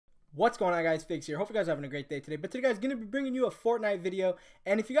What's going on, guys? Figs here. Hope you guys are having a great day today. But today, guys, going to be bringing you a Fortnite video.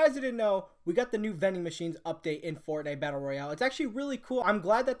 And if you guys didn't know, we got the new vending machines update in Fortnite Battle Royale. It's actually really cool. I'm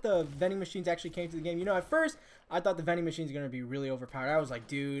glad that the vending machines actually came to the game. You know, at first, I thought the vending machines are going to be really overpowered. I was like,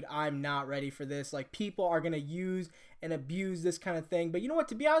 dude, I'm not ready for this. Like, people are going to use and abuse this kind of thing. But you know what?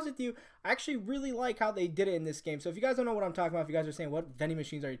 To be honest with you, I actually really like how they did it in this game. So if you guys don't know what I'm talking about, if you guys are saying, what vending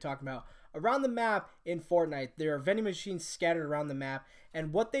machines are you talking about? Around the map in Fortnite, there are vending machines scattered around the map.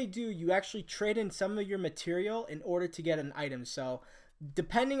 And what they do, you actually trade in some of your material in order to get an item. So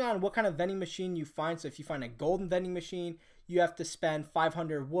depending on what kind of vending machine you find, so if you find a golden vending machine, you have to spend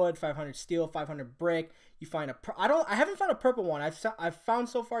 500 wood, 500 steel, 500 brick. You find I haven't found a purple one. I've found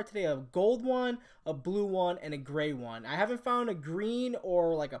so far today a gold one, a blue one, and a gray one. I haven't found a green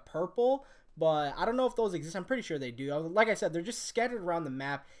or like a purple, but I don't know if those exist. I'm pretty sure they do. Like I said, they're just scattered around the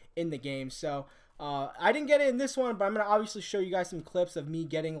map in the game. So I didn't get it in this one, but I'm going to obviously show you guys some clips of me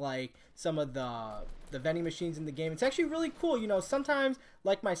getting like some of the vending machines in the game. It's actually really cool. You know, sometimes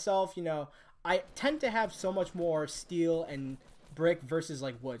like myself, you know, I tend to have so much more steel and brick versus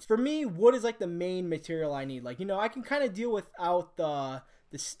like wood. For me, wood is like the main material I need. Like, you know, I can kind of deal without the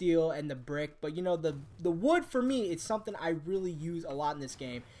steel and the brick, but you know, the wood for me, it's something I really use a lot in this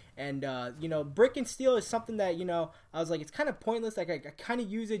game. And you know, brick and steel is something that, you know, I was like, it's kind of pointless. Like I kind of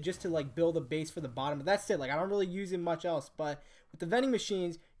use it just to like build a base for the bottom, but that's it. Like I don't really use it much else. But with the vending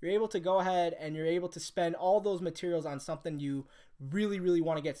machines, you're able to go ahead and you're able to spend all those materials on something you really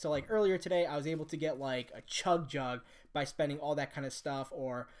want to get. So like earlier today, I was able to get like a chug jug by spending all that kind of stuff,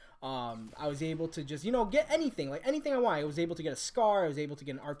 or I was able to just, you know, get anything, like anything I want. I was able to get a scar, I was able to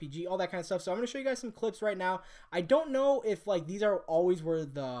get an RPG, all that kind of stuff. So I'm going to show you guys some clips right now. I don't know if like these are always where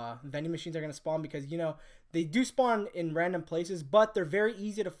the vending machines are going to spawn, because, you know, they do spawn in random places, but they're very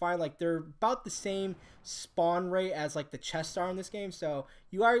easy to find. Like they're about the same spawn rate as like the chests are in this game. So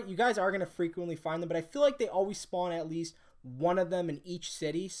you guys are going to frequently find them, but I feel like they always spawn at least one of them in each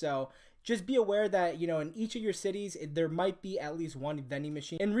city. So just be aware that, you know, in each of your cities, there might be at least one vending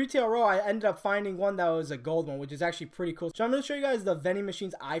machine. In Retail Row, I ended up finding one that was a gold one, which is actually pretty cool. So I'm going to show you guys the vending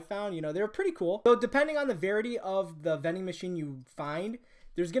machines I found. You know, they were pretty cool. So depending on the variety of the vending machine you find,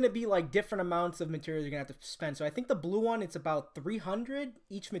 there's going to be like different amounts of materials you're going to have to spend. So I think the blue one, it's about 300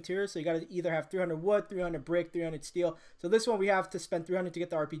 each material. So you got to either have 300 wood, 300 brick, 300 steel. So this one we have to spend 300 to get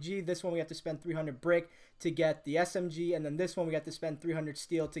the RPG. This one we have to spend 300 brick to get the SMG. And then this one we have to spend 300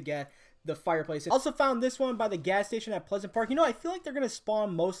 steel to get the fireplace. I also found this one by the gas station at Pleasant Park. You know, I feel like they're going to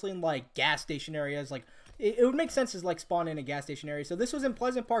spawn mostly in like gas station areas. Like it would make sense as like spawn in a gas station area. So this was in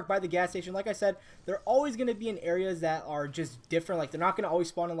Pleasant Park by the gas station. Like I said, they're always going to be in areas that are just different. Like they're not going to always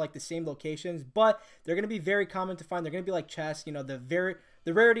spawn in like the same locations, but they're going to be very common to find. They're going to be like chests. You know, the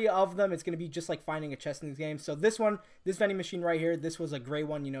rarity of them, it's going to be just like finding a chest in this game. So this one, this vending machine right here, this was a gray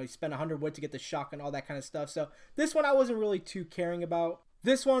one. You know, you spend 100 wood to get the shotgun, all that kind of stuff. So this one I wasn't really too caring about.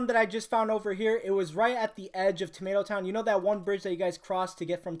 This one that I just found over here, it was right at the edge of Tomato Town. You know that one bridge that you guys crossed to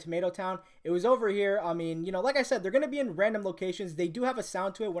get from Tomato Town? It was over here. I mean, you know, like I said, they're going to be in random locations. They do have a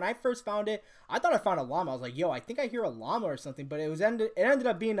sound to it. When I first found it, I thought I found a llama. I was like, yo, I think I hear a llama or something. But it ended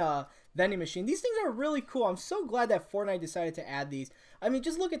up being a vending machine. These things are really cool. I'm so glad that Fortnite decided to add these. I mean,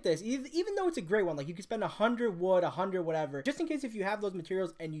 just look at this. Even though it's a great one, like you can spend 100 wood, 100 whatever, just in case if you have those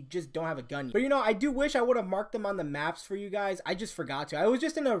materials and you just don't have a gun. But you know, I do wish I would have marked them on the maps for you guys. I just forgot to. I was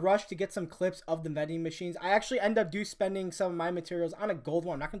just in a rush to get some clips of the vending machines. I actually end up spending some of my materials on a gold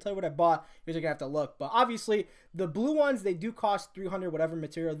one. I'm not gonna tell you what I bought. You're gonna have to look. But obviously, the blue ones, they do cost 300 whatever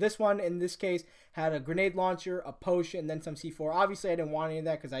material. This one, in this case, had a grenade launcher, a potion, and then some C4. Obviously, I didn't want any of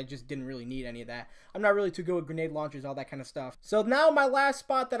that because I just didn't really need any of that. I'm not really too good with grenade launchers, all that kind of stuff. So now my last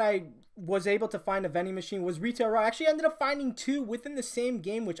spot that I was able to find a vending machine was Retail Row. I actually ended up finding two within the same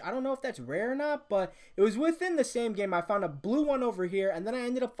game, which I don't know if that's rare or not, but it was within the same game. I found a blue one over here, and then I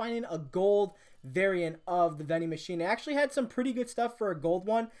ended up finding a gold variant of the vending machine. It actually had some pretty good stuff for a gold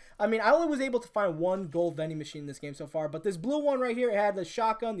one. I mean, I only was able to find one gold vending machine in this game so far, but this blue one right here, it had the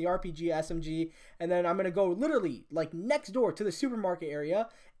shotgun, the RPG, SMG, and then I'm going to go literally like next door to the supermarket area,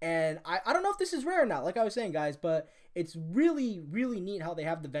 and I don't know if this is rare or not, like I was saying, guys, but it's really neat how they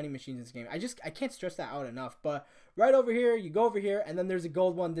have the vending machines in this game. I can't stress that out enough. But right over here, you go over here, and then there's a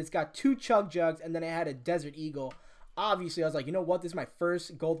gold one that's got 2 chug jugs, and then it had a Desert Eagle. Obviously, I was like, you know what? This is my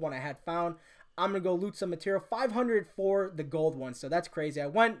first gold one I had found. I'm going to go loot some material. 500 for the gold one, so that's crazy. I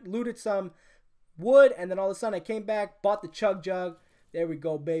went, looted some wood, and then all of a sudden I came back, bought the chug jug. There we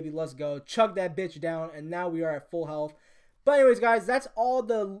go, baby. Let's go. Chug that bitch down, and now we are at full health. But anyways, guys, that's all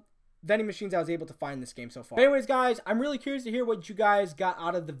the vending machines I was able to find in this game so far. But anyways, guys, I'm really curious to hear what you guys got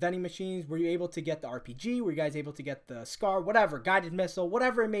out of the vending machines. Were you able to get the RPG? Were you guys able to get the SCAR? Whatever, guided missile,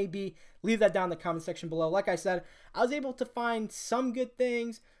 whatever it may be, leave that down in the comment section below. Like I said, I was able to find some good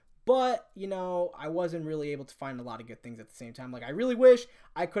things, but, you know, I wasn't really able to find a lot of good things at the same time. Like, I really wish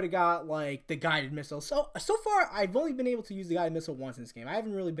I could have got, like, the guided missile. So far, I've only been able to use the guided missile once in this game. I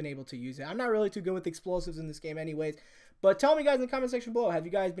haven't really been able to use it. I'm not really too good with explosives in this game anyways. But tell me, guys, in the comment section below, have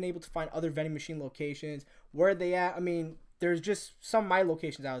you guys been able to find other vending machine locations? Where are they at? I mean, there's just some of my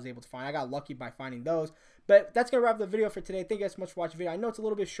locations I was able to find. I got lucky by finding those. But that's going to wrap up the video for today. Thank you guys so much for watching the video. I know it's a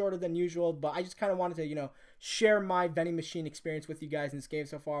little bit shorter than usual, but I just kind of wanted to, you know, share my vending machine experience with you guys in this game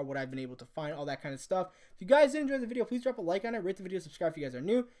so far, what I've been able to find, all that kind of stuff. If you guys did enjoy the video, please drop a like on it, rate the video, subscribe if you guys are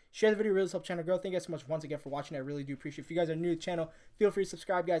new. Share the video, really helps the channel grow. Thank you guys so much once again for watching. I really do appreciate it. If you guys are new to the channel, feel free to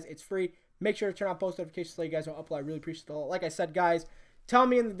subscribe, guys. It's free. Make sure to turn on post notifications so you guys don't upload. I really appreciate it. Like I said, guys, tell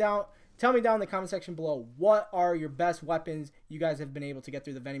me down in the comment section below, what are your best weapons you guys have been able to get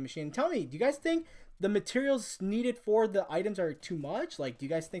through the vending machine. Tell me, do you guys think the materials needed for the items are too much? Like, do you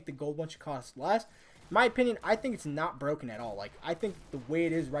guys think the gold one should cost less? In my opinion, I think it's not broken at all. Like, I think the way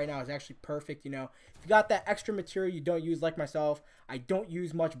it is right now is actually perfect. You know, if you got that extra material you don't use, like myself, I don't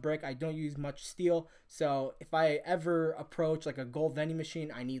use much brick, I don't use much steel. So if I ever approach like a gold vending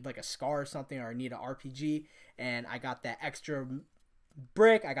machine, I need like a SCAR or something, or I need an RPG, and I got that extra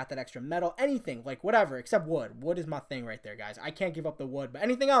brick, I got that extra metal, anything, like whatever, except wood. Wood is my thing right there, guys. I can't give up the wood, but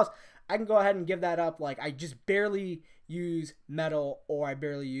anything else, I can go ahead and give that up. Like, I just barely use metal, or I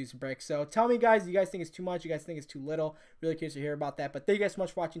barely use brick. So tell me, guys, do you guys think it's too much? You guys think it's too little? Really curious to hear about that. But thank you guys so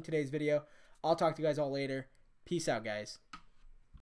much for watching today's video. I'll talk to you guys all later. Peace out, guys.